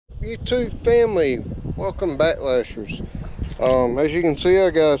YouTube family, welcome back, Lashers. As you can see, I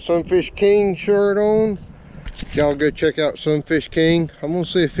got a Sunfish King shirt on. Y'all go check out Sunfish King. I'm gonna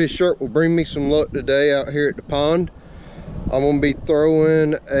see if this shirt will bring me some luck today out here at the pond. I'm gonna be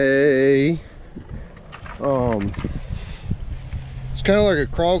throwing a it's kind of like a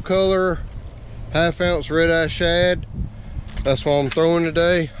crawl color 1/2 ounce red-eye shad. That's what I'm throwing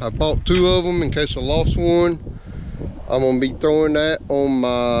today. I bought 2 of them in case I lost one. I'm gonna be throwing that on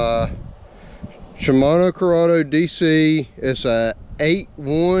my Shimano Curado DC. It's a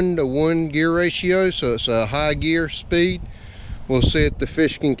 8:1 gear ratio, so it's a high gear speed. We'll see if the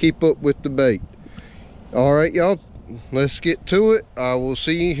fish can keep up with the bait. All right, y'all, let's get to it. I will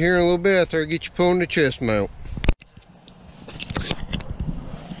see you here in a little bit after I get you pulling the chest mount.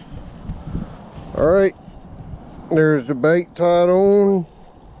 All right, there's the bait tied on.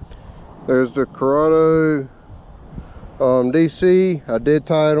 There's the Curado DC. I did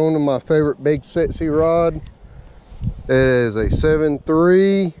tie it onto my favorite big sexy rod. It is a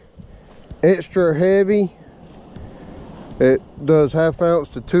 7.3 extra heavy. It does 1/2 ounce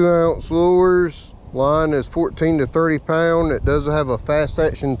to 2 ounce lures. Line is 14 to 30 pound. It does have a fast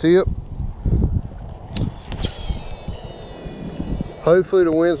action tip. Hopefully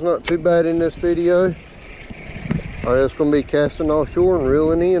the wind's not too bad in this video. I'm just gonna be casting offshore and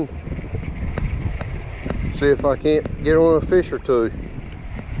reeling in. See if I can't get on a fish or two.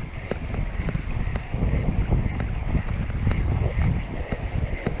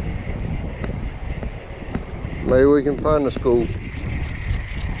 Maybe we can find a school.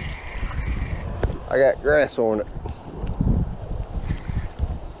 I got grass on it.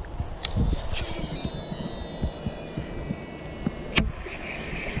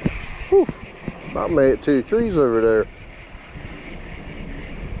 Whew. About made it to the trees over there.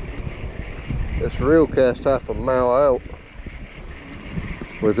 It's real cast 1/2 mile out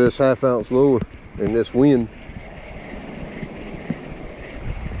with this 1/2 ounce lure and this wind.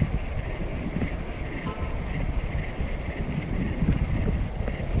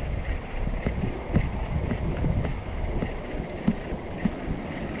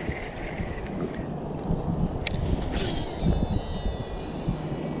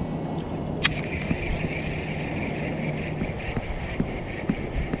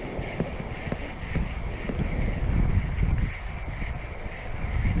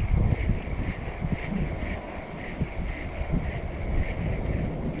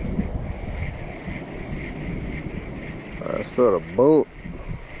 I just felt a bump.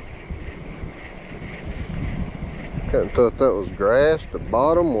 Couldn't tell if that was grass, the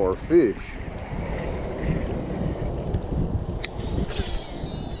bottom, or a fish.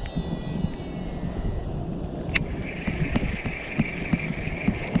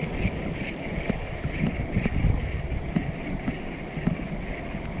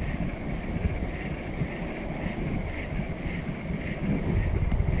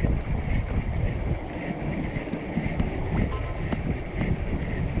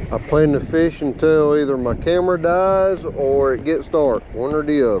 I plan to fish until either my camera dies or it gets dark, one or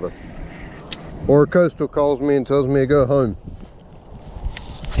the other. Or Coastal calls me and tells me to go home.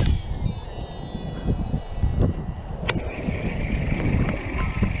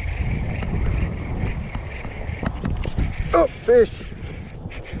 Oh, fish.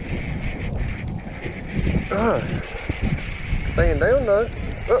 Staying down though.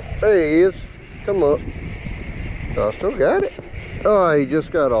 Oh, there he is. Come up. Oh, I still got it. Oh, he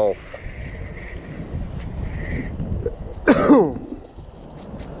just got off.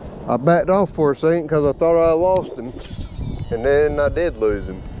 I backed off for a second because I thought I lost him, and then I did lose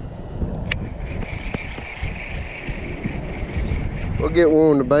him. We'll get one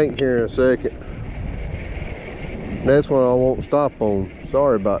on the bank here in a second. That's one I won't stop on.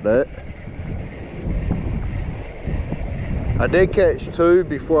 Sorry about that. I did catch 2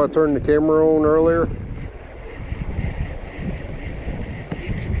 before I turned the camera on earlier.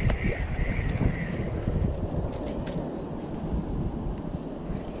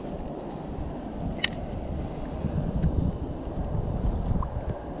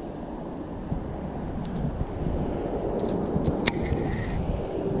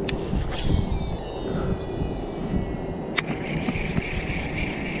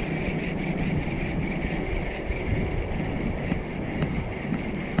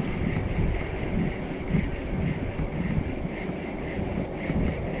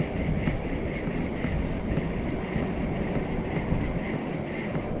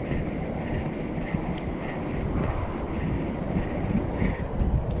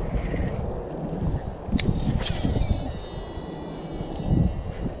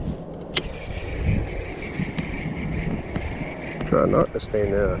 Try not to stand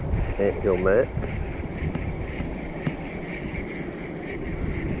in an anthill mat.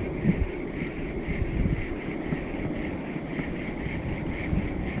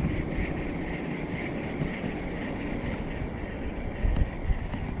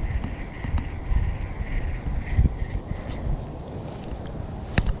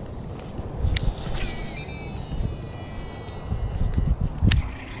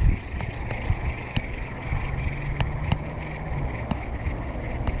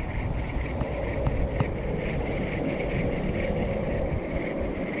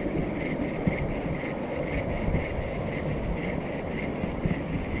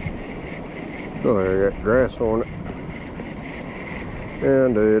 Oh, I got grass on it.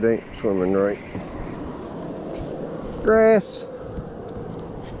 And it ain't swimming right. Grass.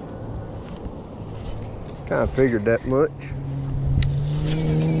 Kind of figured that much.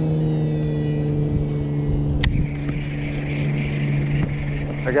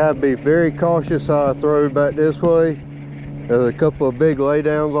 I gotta be very cautious how I throw back this way. There's a couple of big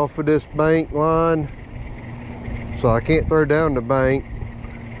laydowns off of this bank line, so I can't throw down the bank.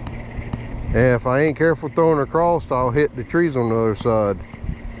 And if I ain't careful throwing across, I'll hit the trees on the other side.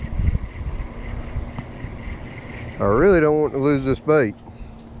 I really don't want to lose this bait.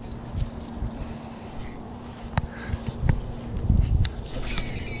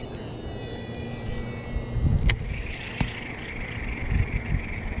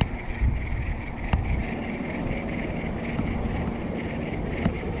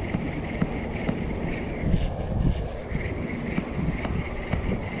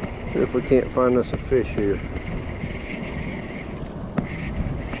 See if we can't find us a fish here.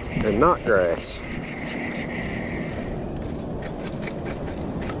 And not grass.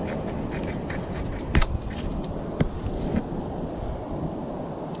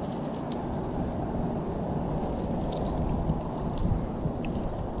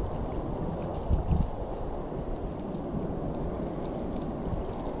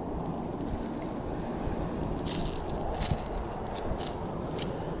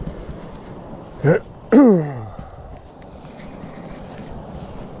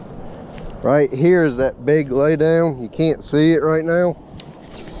 Right here is that big laydown. You can't see it right now,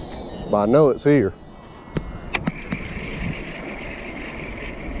 but I know it's here.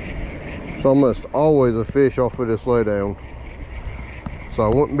 It's almost always a fish off of this laydown. So I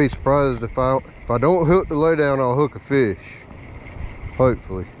wouldn't be surprised if I don't hook the laydown, I'll hook a fish.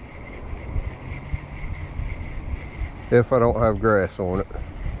 Hopefully. If I don't have grass on it.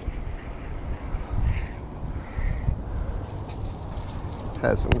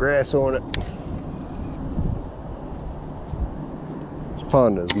 Has some grass on it. This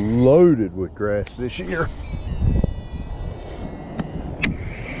pond is loaded with grass this year.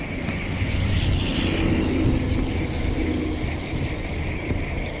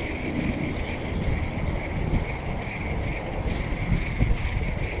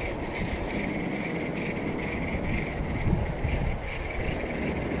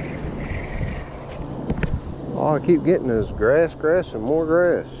 All I keep getting is grass, and more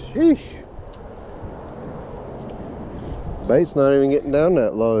grass. Sheesh. Bait's not even getting down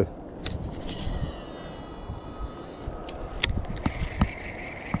that low.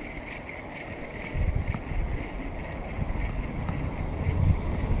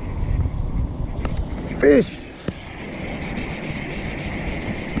 Fish!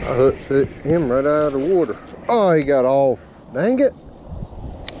 I hooked him right out of the water. Oh, he got off. Dang it.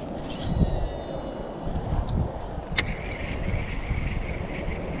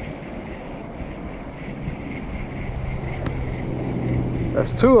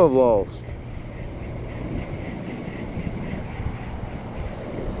 That's two I've lost.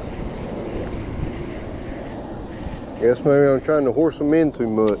 Guess maybe I'm trying to horse them in too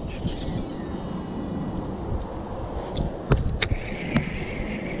much.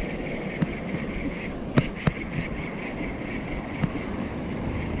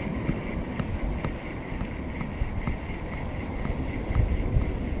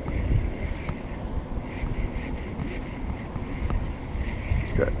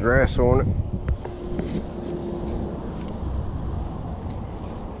 Got grass on it.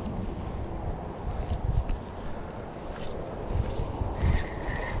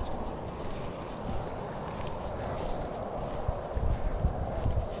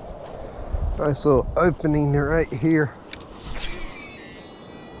 Nice little opening right here.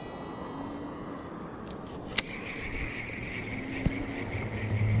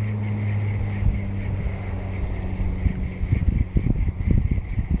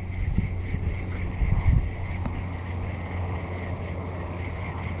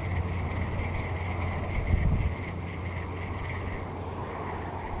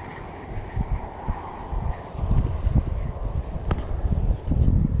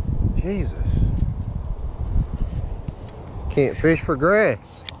 Jesus. Can't fish for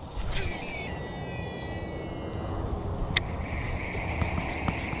grass.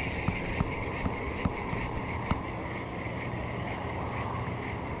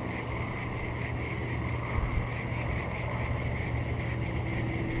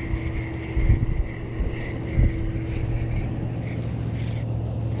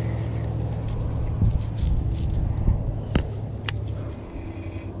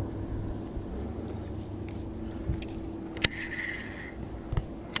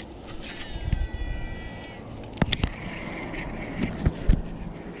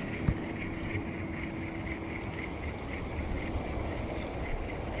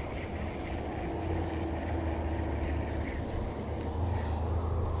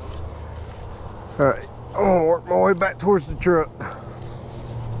 All right, I'm gonna work my way back towards the truck.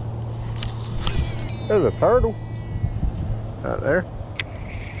 There's a turtle out there.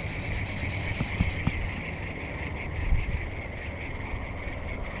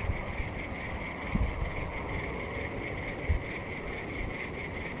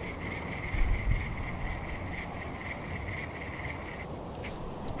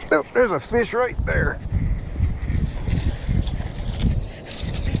 Oh, there's a fish right there.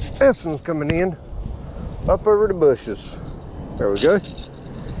 This one's coming in up over the bushes. There we go.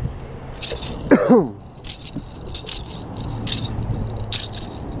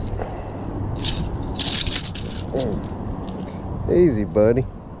 Easy, buddy.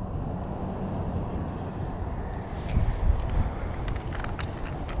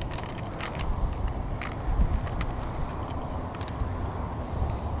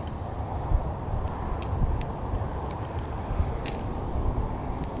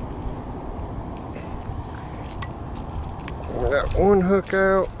 I got one hook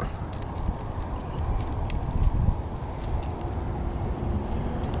out.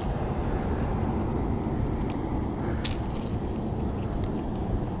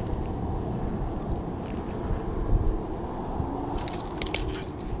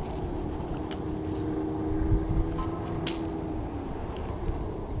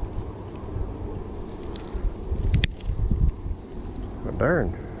 Oh,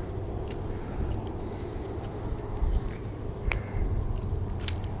 darn.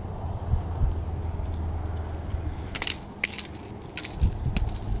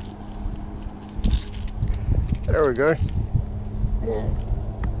 There we go.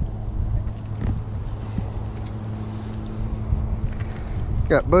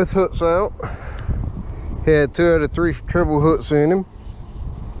 Got both hooks out. Had 2 out of 3 treble hooks in him.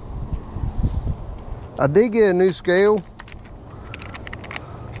 I did get a new scale.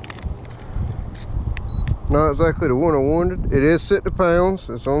 Not exactly the one I wanted. It is set to pounds.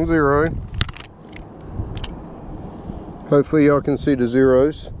 It's on 0. Hopefully y'all can see the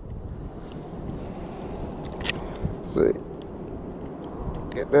zeros. See,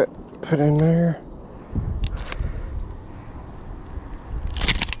 get that put in there.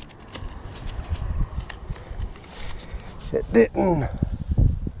 It didn't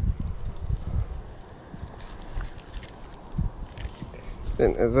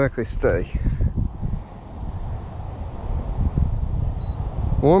exactly stay.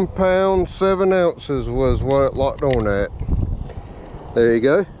 1 pound 7 ounces was what it locked on at. There you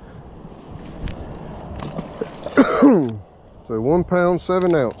go. So 1 pound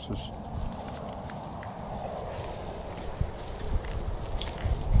 7 ounces.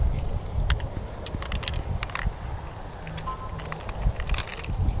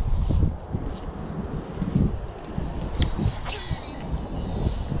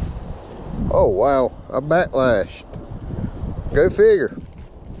 Oh wow, I backlashed. Go figure.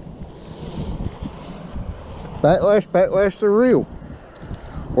 Backlash the reel.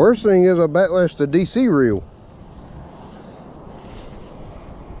 Worst thing is I backlashed the DC reel.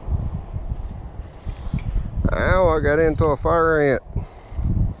 Ow, I got into a fire ant.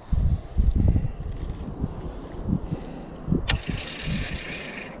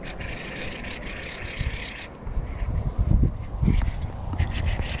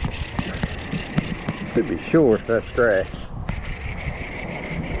 To be sure, that's grass.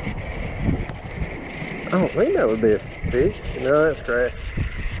 I don't think that would be a fish. No, that's grass.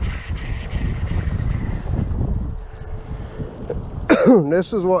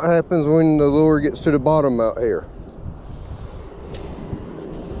 This is what happens when the lure gets to the bottom out here.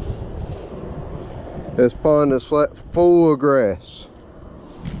 This pond is full of grass.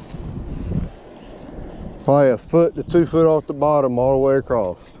 Probably 1 foot to 2 foot off the bottom all the way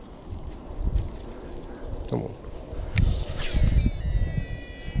across. Come on.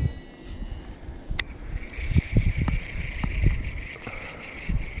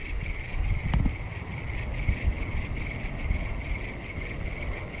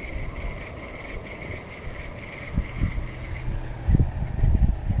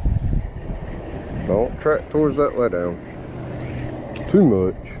 track towards that laydown. Too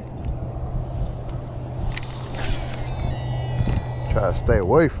much. Try to stay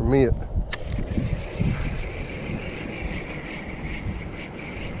away from it.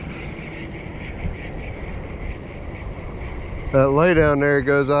 That laydown there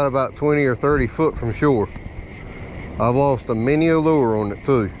goes out about 20 or 30 foot from shore. I've lost a mini a lure on it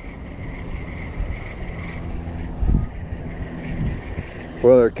too.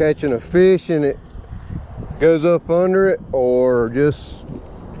 Whether catching a fish and it goes up under it, or just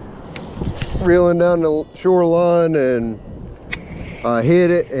reeling down the shoreline and I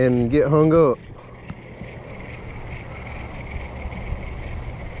hit it and get hung up.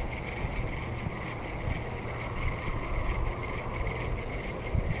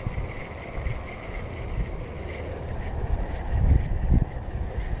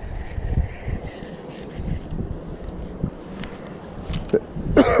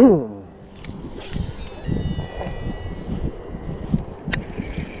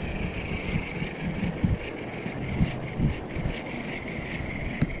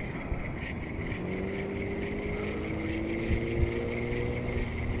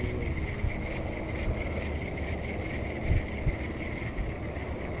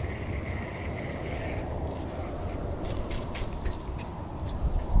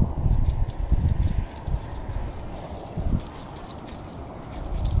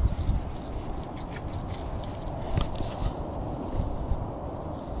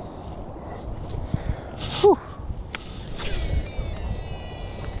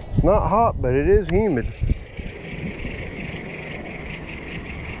 It's not hot, but it is humid.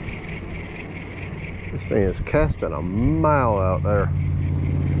 This thing is casting a mile out there.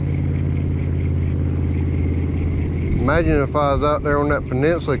 Imagine if I was out there on that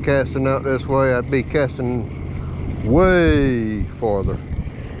peninsula casting out this way, I'd be casting way farther.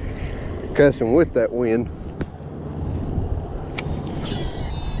 Casting with that wind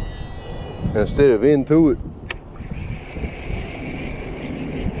instead of into it.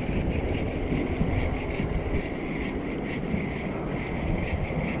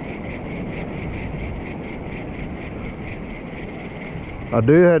 I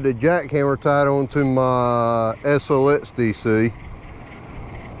do have the jackhammer tied onto my SLX DC.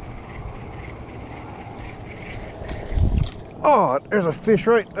 Oh, there's a fish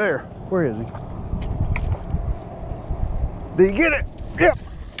right there. Where is he? Did you get it? Yep.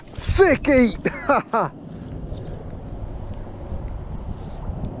 Sick eat.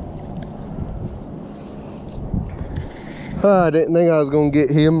 I didn't think I was gonna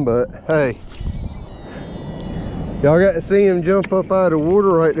get him, but hey. Y'all got to see him jump up out of the water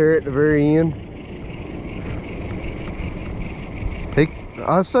right there at the very end.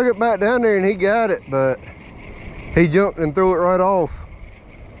 I stuck it back down there and he got it, but he jumped and threw it right off.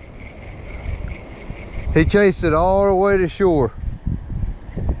 He chased it all the way to shore.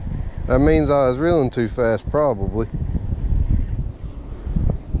 That means I was reeling too fast, probably.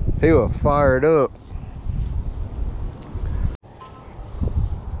 He was fired up.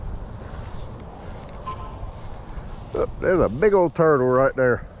 Oh, there's a big old turtle right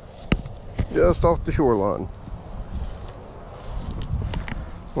there, just off the shoreline.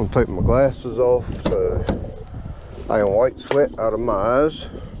 I'm gonna take my glasses off so I can wipe sweat out of my eyes.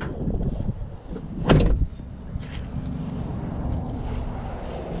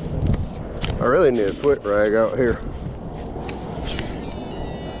 I really need a sweat rag out here.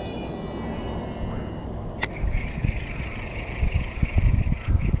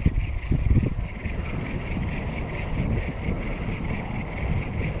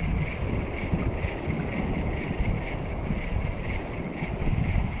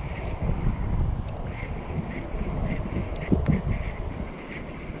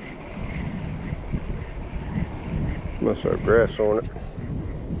 Must have grass on it.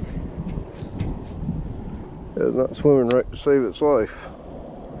 It's not swimming right to save its life.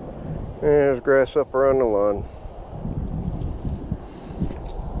 And there's grass up around the line.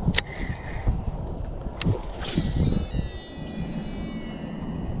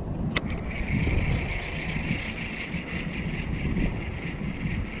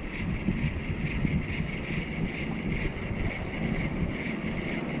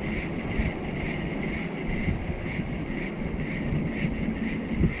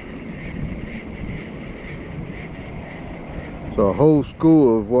 So a whole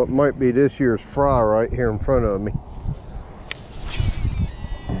school of what might be this year's fry right here in front of me.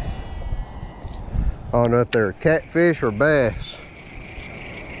 I don't know if they're catfish or bass.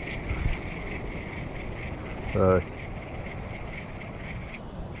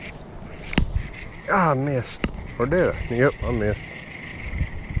 I missed. Or did I? Yep, I missed.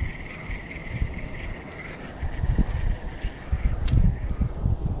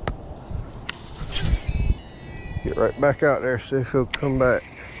 right back out there, see if he'll come back.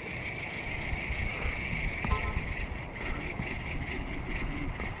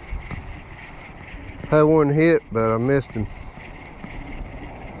 Had one hit, but I missed him.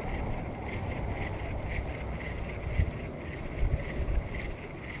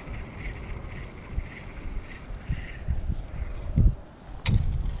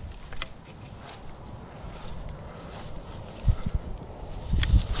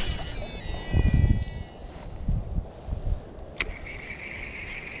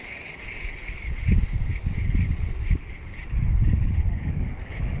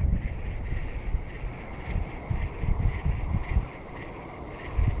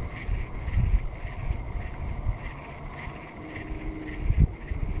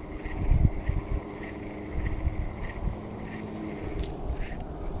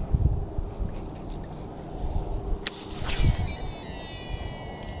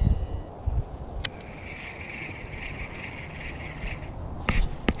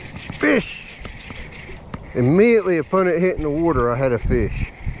 Fish! Immediately upon it hitting the water, I had a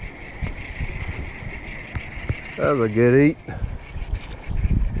fish. That was a good eat.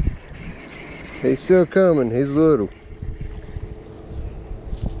 He's still coming, he's little.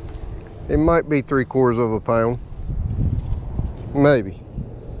 It might be 3/4 of a pound. Maybe.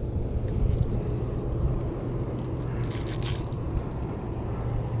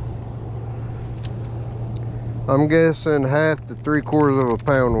 I'm guessing 1/2 to 3/4 of a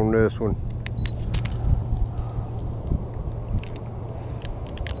pound on this one.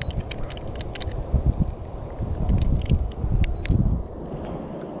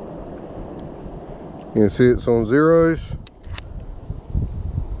 You can see it's on zeros.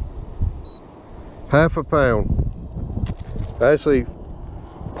 1/2 pound. Actually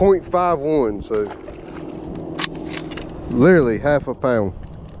 0.51, so literally 1/2 pound.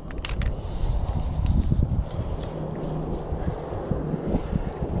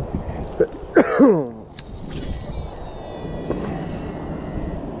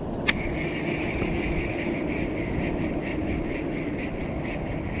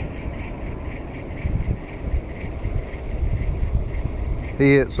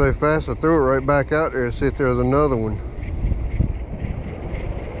 He hit so fast I threw it right back out there to see if there was another one.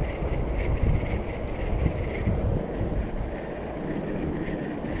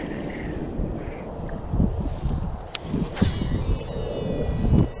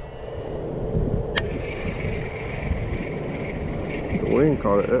 The wind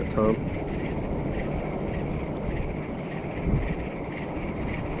caught it that time.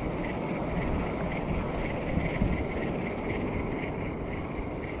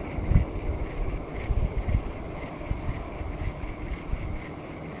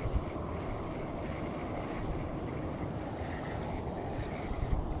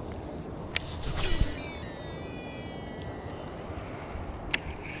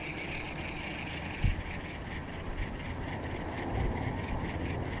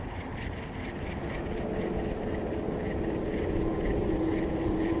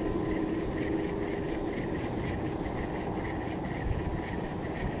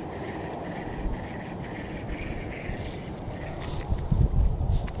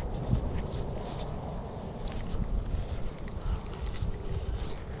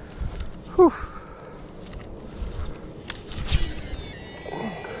 Whew.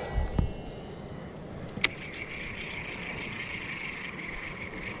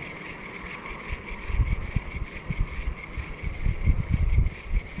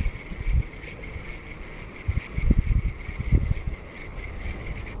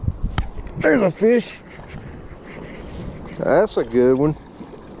 There's a fish. That's a good one.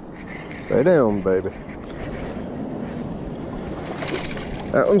 Stay down, baby.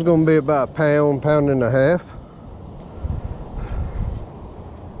 That one's gonna be about a pound, pound and a half.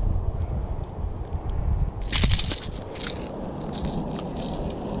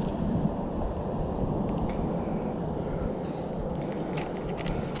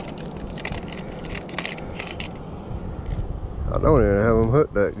 I don't even have them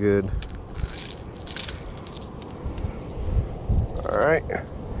hooked that good. All right,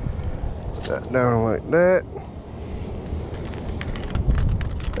 put that down like that.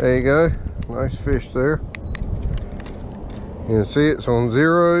 There you go, nice fish there. You can see it's on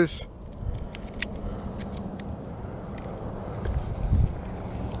zeros.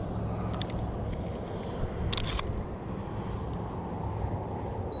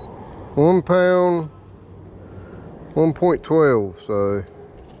 £1 pound, 1.12, so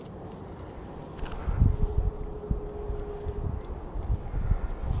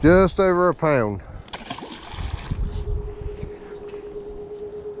just over a pound.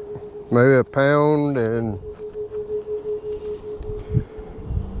 Maybe a pound and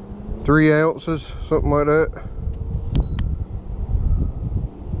 3 ounces, something like that.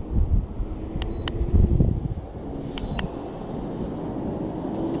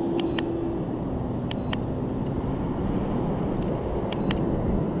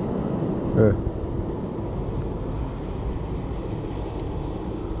 Yeah.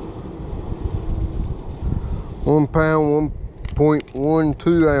 1 pound,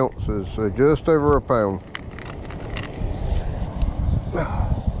 1.12 ounces, so just over a pound.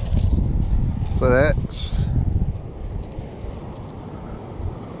 So that's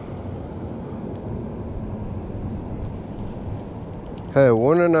had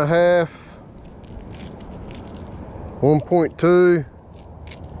 1.5, 1.2,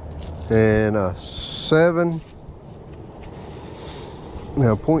 and a 7.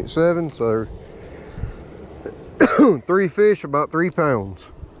 Now 0.7, so 3 fish, about 3 pounds.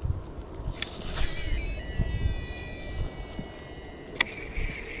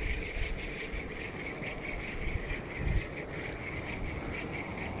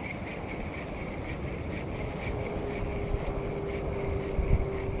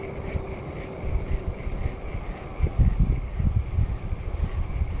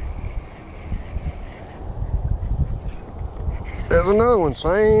 There's another one,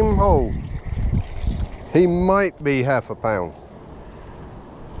 same hole. He might be half a pound.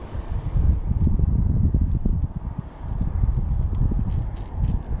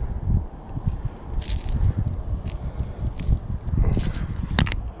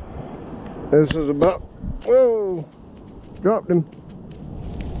 This is about, whoa, dropped him.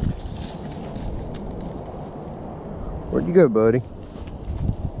 Where'd you go, buddy?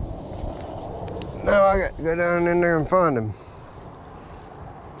 Now I got to go down in there and find him.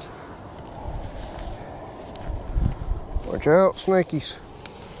 Watch out, snakies.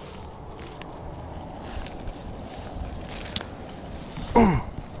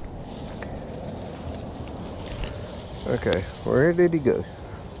 Okay, where did he go?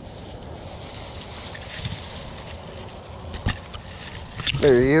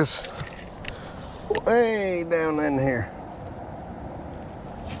 There he is. Way down in here.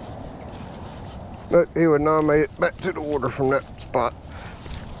 Look, he would not have made it back to the water from that spot.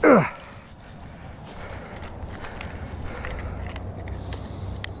 Ugh.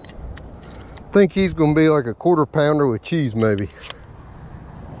 Think he's gonna be like a 1/4 pounder with cheese, maybe.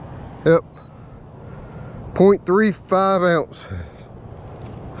 Yep. 0.35 ounces.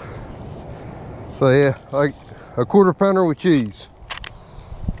 So yeah, like a 1/4 pounder with cheese.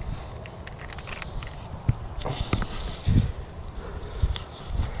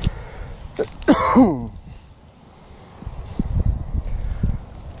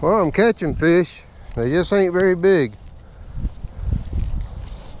 Well, I'm catching fish. They just ain't very big.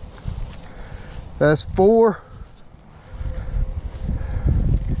 That's 4.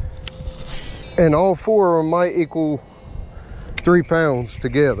 And all 4 of them might equal 3 pounds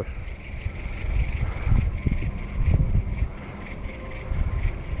together.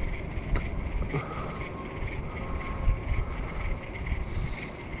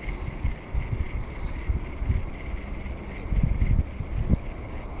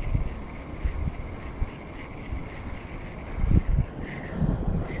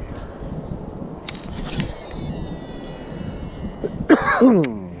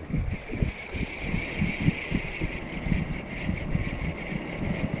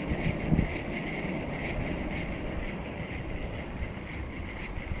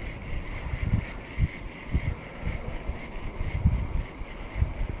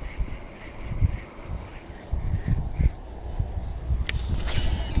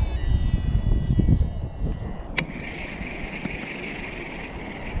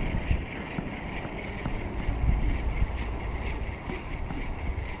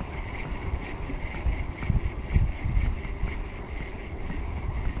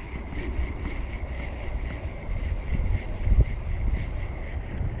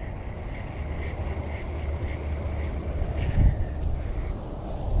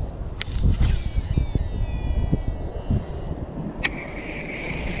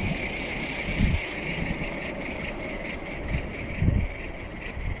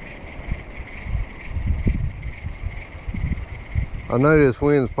 I know this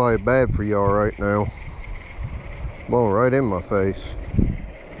wind's probably bad for y'all right now. Blowing right in my face.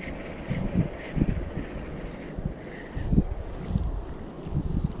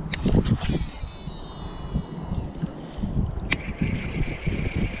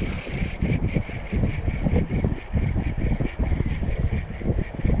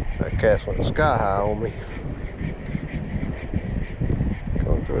 That cast went sky high on me.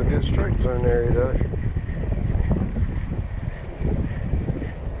 Going through a good strike zone area though.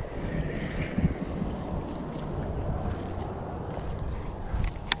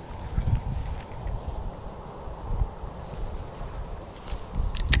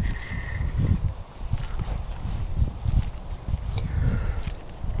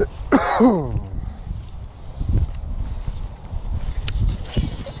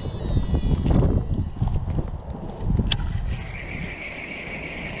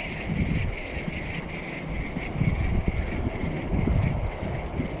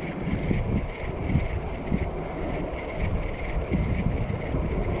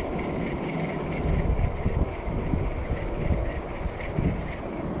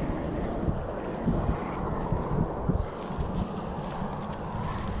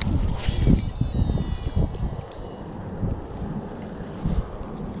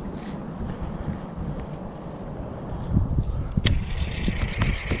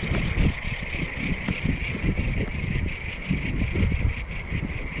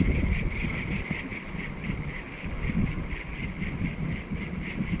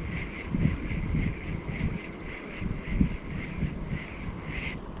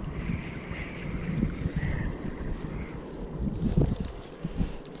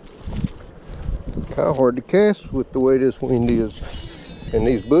 Kind of hard to cast with the way this wind is and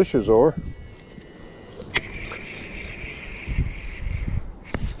these bushes are.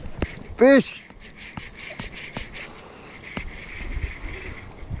 Fish!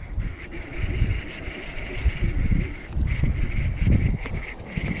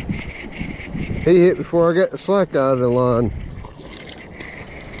 He hit before I got the slack out of the line.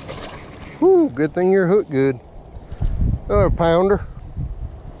 Whew, good thing you're hooked good. Another pounder.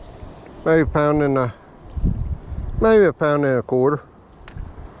 Maybe a pound and a quarter.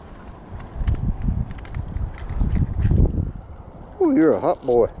 Ooh, you're a hot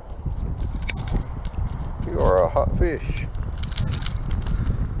boy. You are a hot fish.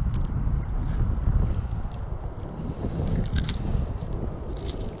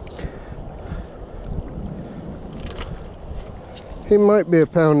 He might be a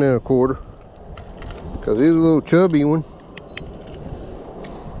pound and a quarter, because he's a little chubby one.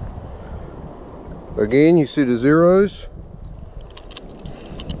 Again, you see the zeros.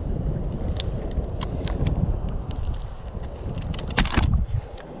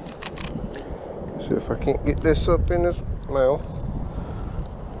 See if I can't get this up in his mouth.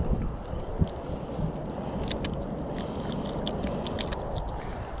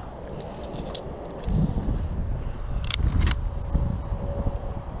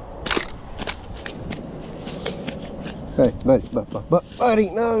 Hey, buddy,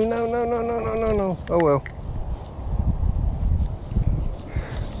 no. Oh well.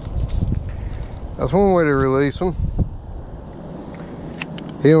 That's one way to release him.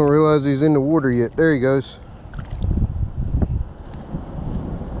 He don't realize he's in the water yet. There he goes.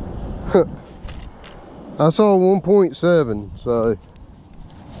 I saw 1.7, so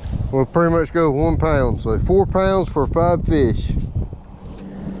we'll pretty much go 1 pound. So 4 pounds for 5 fish.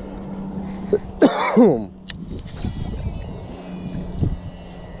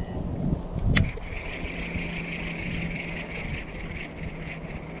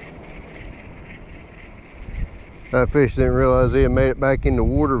 That fish didn't realize he had made it back in the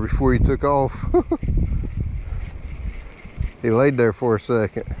water before he took off. He laid there for a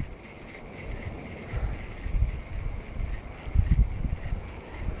second.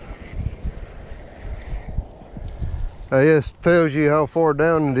 I guess tells you how far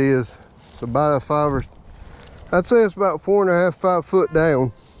down it is. It's about I'd say it's about 4.5, 5 foot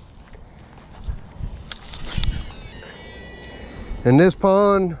down. And this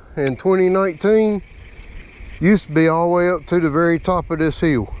pond in 2019 used to be all the way up to the very top of this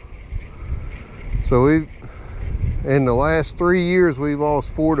hill. So in the last 3 years, we've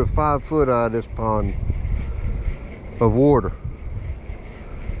lost 4 to 5 foot out of this pond of water.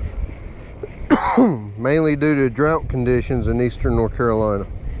 Mainly due to drought conditions in eastern North Carolina.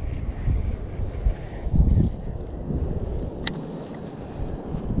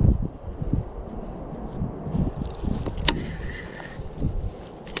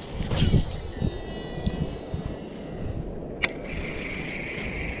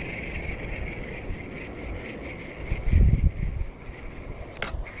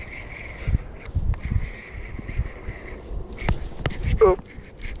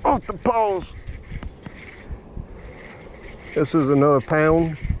 Off the paws. This is another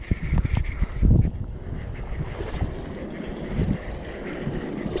pound.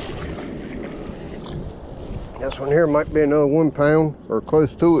 This one here might be another 1 pound or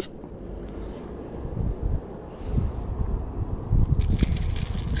close to it.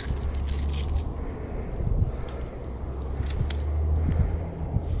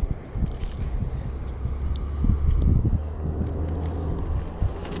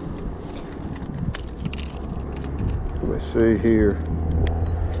 Let me see here.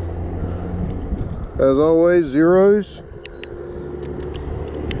 As always, zeros.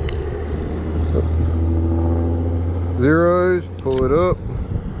 Zeros, pull it up.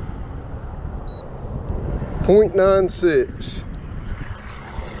 0.96.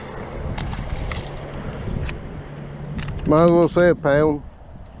 Might as well say a pound.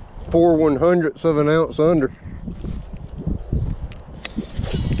 4/100ths of an ounce under.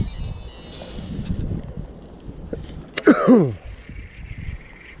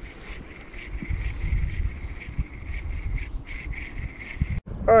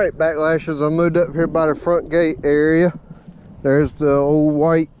 Alright, backlashes, I moved up here by the front gate area. There's the old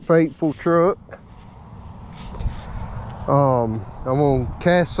white faithful truck. I'm gonna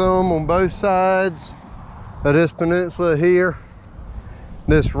cast some on both sides of this peninsula here.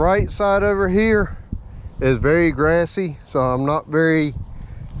 This right side over here is very grassy, so I'm not very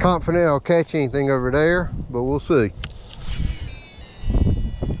confident I'll catch anything over there, but we'll see.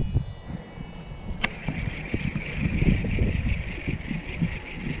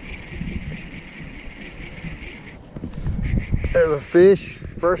 There's a fish,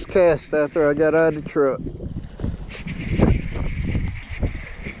 first cast after I got out of the truck.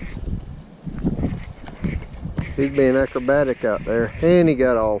 He's being acrobatic out there, and he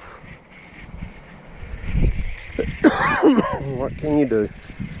got off. What can you do?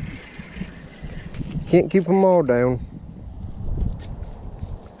 Can't keep them all down.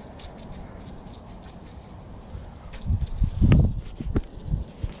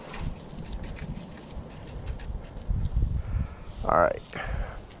 All right.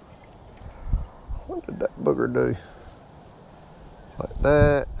 What did that booger do? Like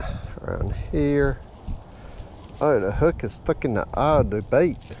that, around here. Oh, the hook is stuck in the eye of the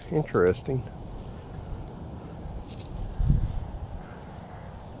bait. Interesting.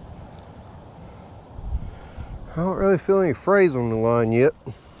 I don't really feel any frays on the line yet.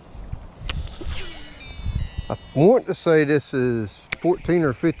 I want to say this is 14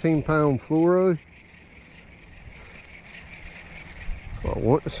 or 15 pound fluoro. That's what I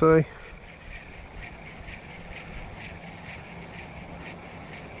want to say.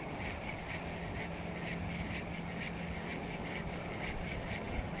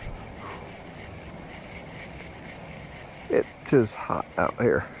 It is hot out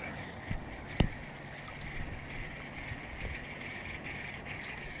here.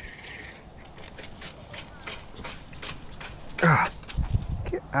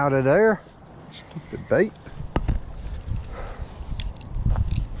 Get out of there, stupid bait.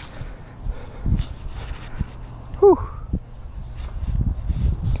 Whew.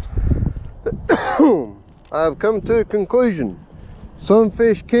 I've come to a conclusion.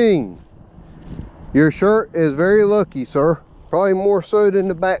 Sunfish King, your shirt is very lucky, sir. Probably more so than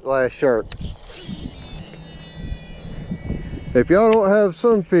the backlash shirt. If y'all don't have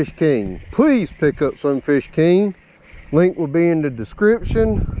Sunfish King, please pick up Sunfish King. Link will be in the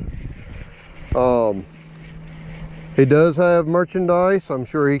description. He does have merchandise. I'm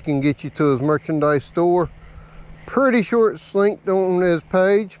sure he can get you to his merchandise store. Pretty sure it's linked on his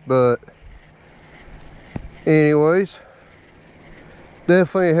page, but anyways,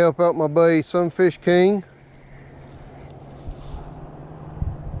 definitely help out my buddy Sunfish King.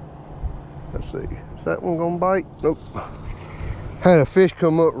 Let's see, is that one gonna bite? Nope. Had a fish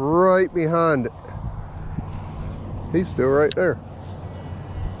come up right behind it. He's still right there.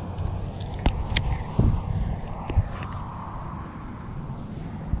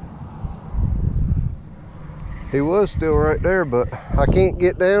 He was still right there, but I can't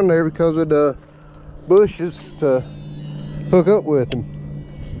get down there because of the bushes to hook up with him.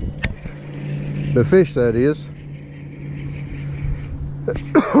 The fish, that is.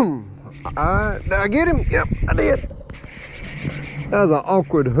 Did I get him? Yep, I did. That was an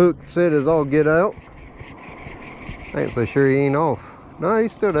awkward hook set as all get out. I ain't so sure he ain't off. No,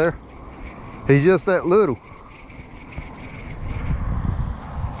 he's still there. He's just that little.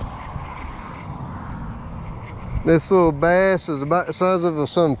 This little bass is about the size of a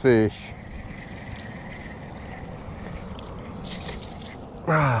sunfish.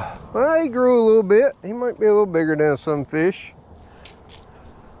 Well, he grew a little bit. He might be a little bigger than a sunfish.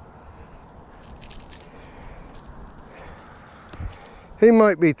 He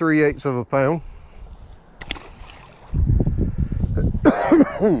might be 3/8 of a pound.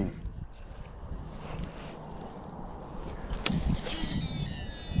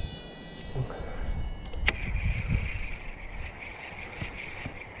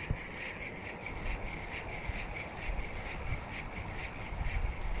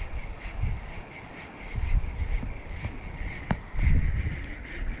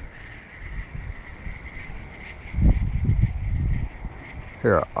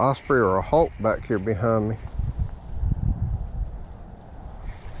 Here, an osprey or a hawk back here behind me.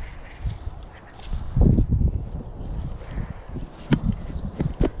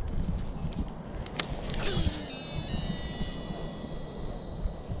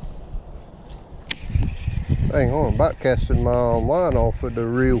 Hang on, about casting my line off with the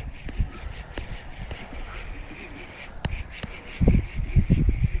reel.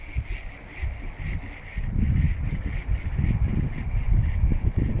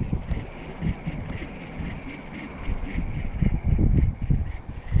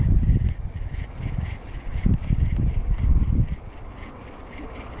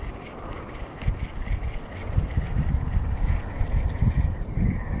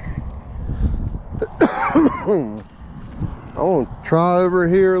 I want to try over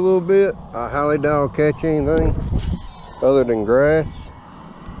here a little bit. I highly doubt I'll catch anything other than grass.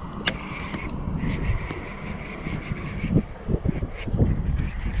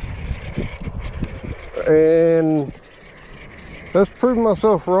 And let's prove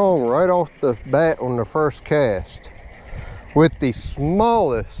myself wrong right off the bat on the first cast with the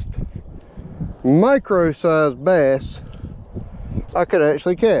smallest micro-sized bass I could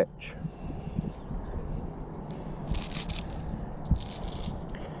actually catch.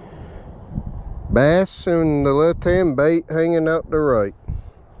 Bass in the left hand, bait hanging out the right.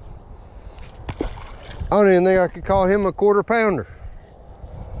 I don't even think I could call him a 1/4 pounder.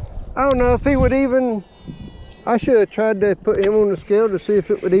 I don't know if he would even, I should have tried to put him on the scale to see if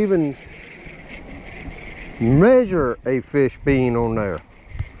it would even measure a fish being on there.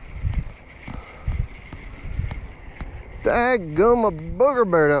 Daggum a booger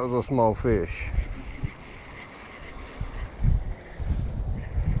bear, that was a small fish.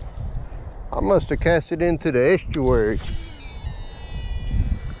 I must have cast it into the estuary.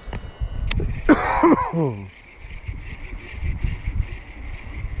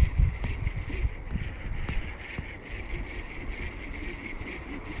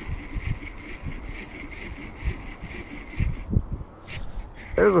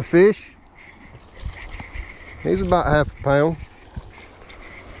 There's a fish. He's about 1/2 pound.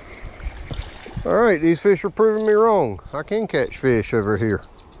 All right, these fish are proving me wrong. I can catch fish over here.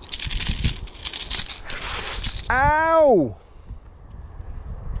 Ow!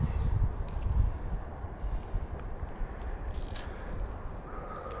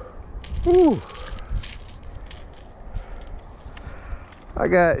 Whew. I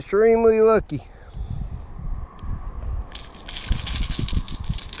got extremely lucky.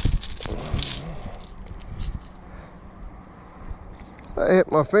 That hit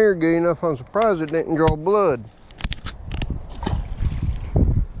my finger good enough, I'm surprised it didn't draw blood.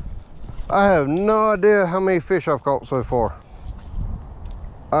 I have no idea how many fish I've caught so far.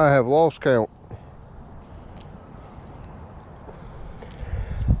 I have lost count.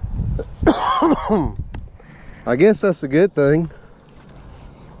 I guess that's a good thing.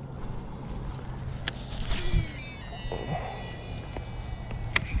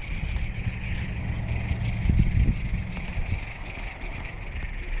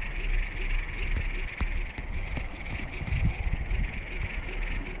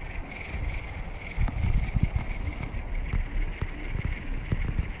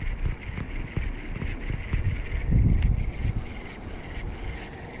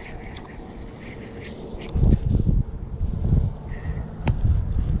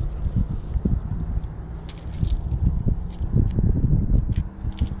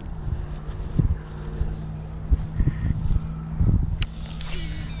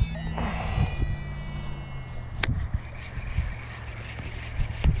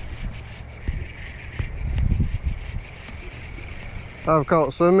 I've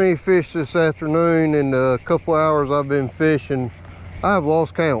caught so many fish this afternoon in the couple hours I've been fishing, I've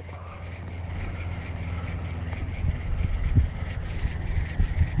lost count.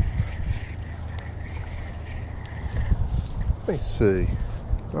 Let me see.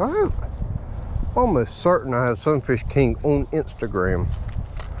 I'm almost certain I have Sunfish King on Instagram.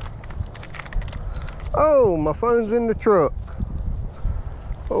 Oh, my phone's in the truck.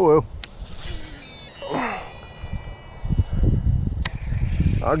 Oh well.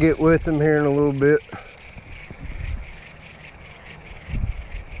 I'll get with him here in a little bit.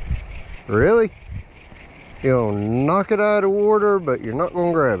 Really? You're gonna knock it out of the water, but you're not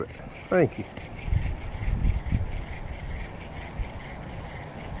gonna grab it. Thank you.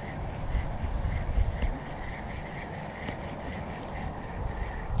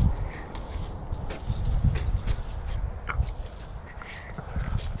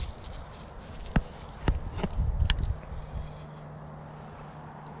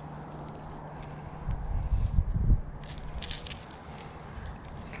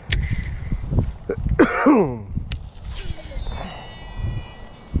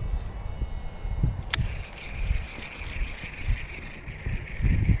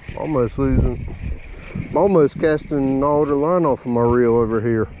 Almost losing. I'm almost casting all the line off of my reel over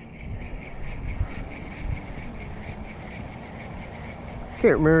here.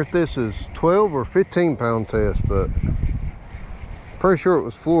 Can't remember if this is 12 or 15 pound test, but pretty sure it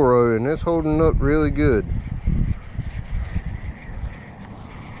was fluoro, and it's holding up really good.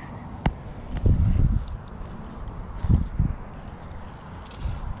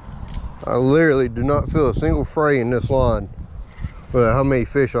 I literally do not feel a single fray in this line with how many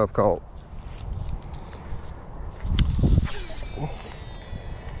fish I've caught.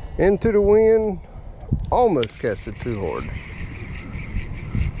 Into the wind, almost casted too hard.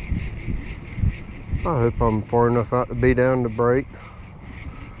 I hope I'm far enough out to be down to break.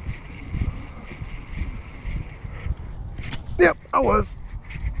 Yep, I was.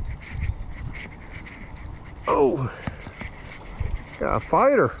 Oh, got a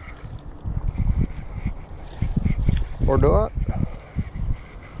fighter. Or do I?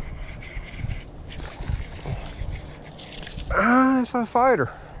 Ah, it's a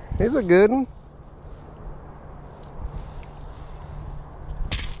fighter. He's a good one.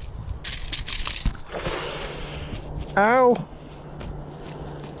 Ow.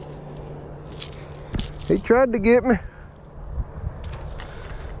 He tried to get me.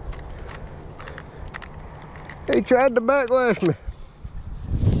 He tried to backlash me.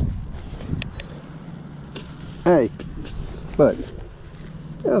 Hey, buddy,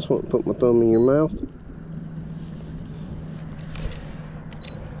 I just want to put my thumb in your mouth.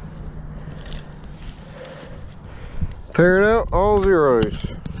 Tear it out, all zeros.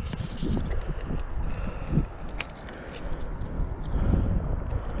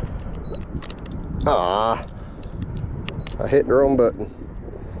 Ah, I hit the wrong button.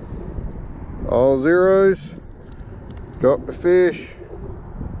 All zeros. Drop the fish.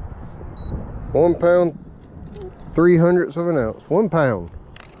 1 pound, 3/100 of an ounce. 1 pound.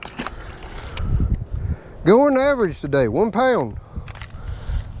 Going average today, 1 pound.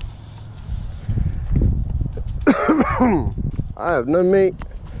 I have no meat.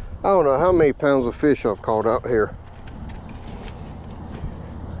 I don't know how many pounds of fish I've caught out here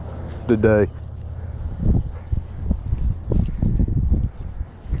today.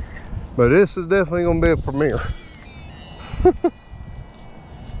 But this is definitely gonna be a premiere.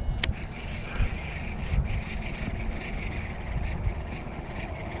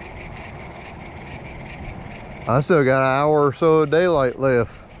 I still got an hour or so of daylight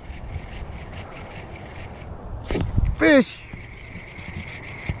left. Fish!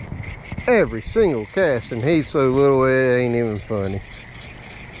 Every single cast, and he's so little it ain't even funny.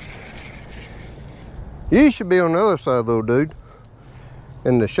 You should be on the other side, little dude,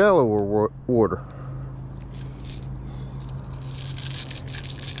 in the shallower water.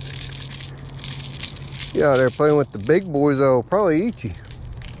 You out there playing with the big boys, that'll probably eat you.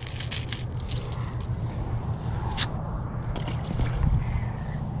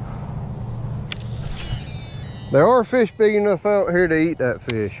 There are fish big enough out here to eat that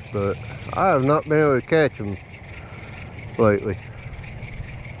fish, but I have not been able to catch them lately.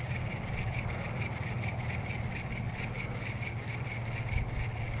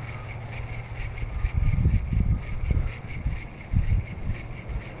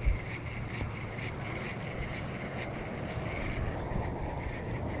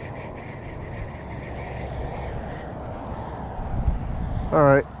 All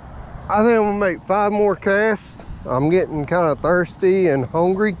right, I think I'm gonna make 5 more casts. I'm getting kind of thirsty and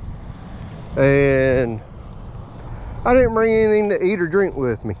hungry, and I didn't bring anything to eat or drink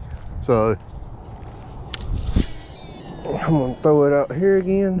with me, so I'm gonna throw it out here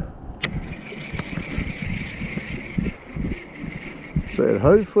again. Said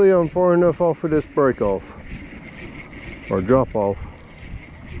hopefully I'm far enough off of this break off or drop off.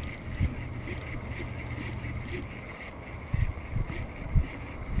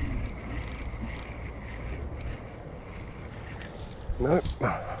 Nope.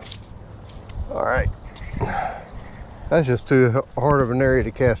 All right. That's just too hard of an area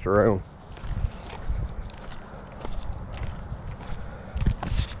to cast around.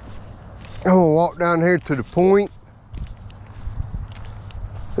 I'm gonna walk down here to the point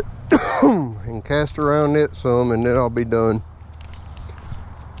and cast around it some, and then I'll be done.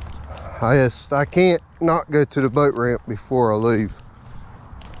 I can't not go to the boat ramp before I leave.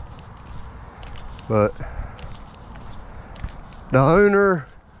 But the owner,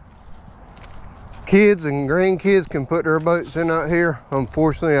 kids and grandkids can put their boats in out here.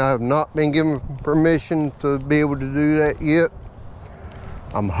 Unfortunately, I have not been given permission to be able to do that yet.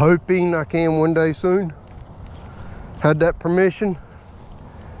 I'm hoping I can one day soon. Had that permission,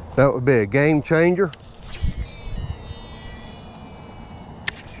 that would be a game changer.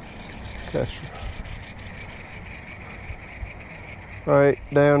 Right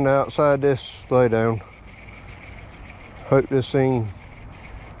down outside this lay down. Hope this thing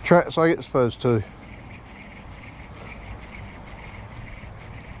Tracks like it's supposed to.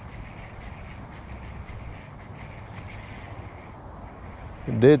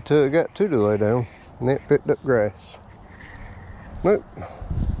 It did till it got to the lay down, and it picked up grass. Nope.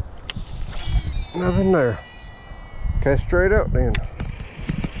 Nothing there. Cast straight out then.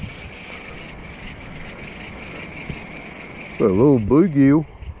 A little bluegill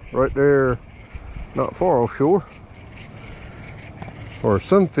right there, not far offshore. Or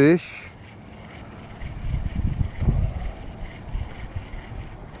sunfish.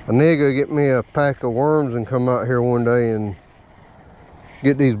 I need to go get me a pack of worms and come out here one day and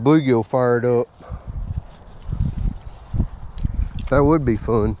get these bluegill fired up. That would be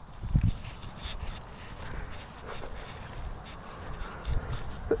fun.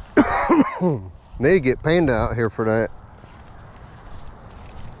 Need to get Panda out here for that.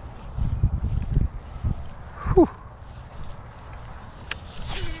 Whew.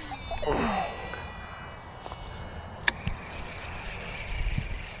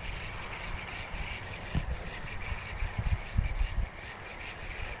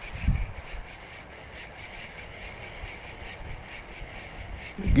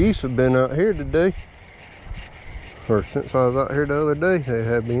 The geese have been out here today, or since I was out here the other day, they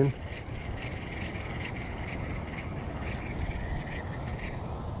have been.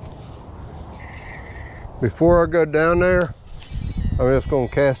 Before I go down there, I'm just going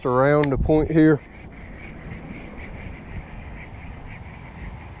to cast around the point here.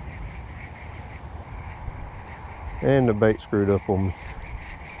 And the bait screwed up on me,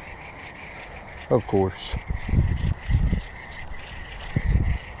 of course.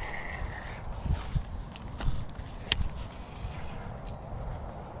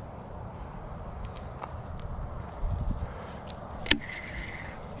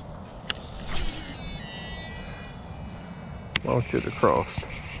 Launch it across.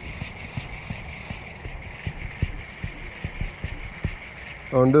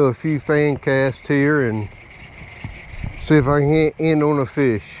 I'm gonna do a few fan casts here and see if I can end on a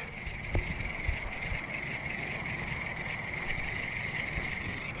fish.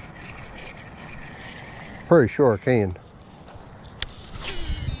 Pretty sure I can.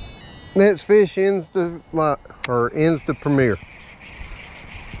 Next fish ends the premiere.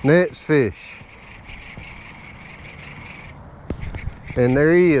 Next fish. And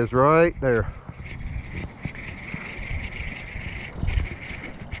there he is, right there.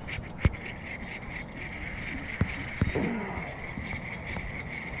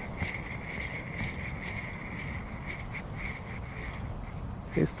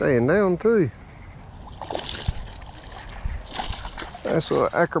 He's staying down too. That's an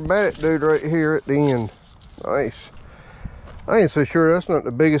acrobatic dude right here at the end. Nice. I ain't so sure that's not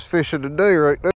the biggest fish of the day right there.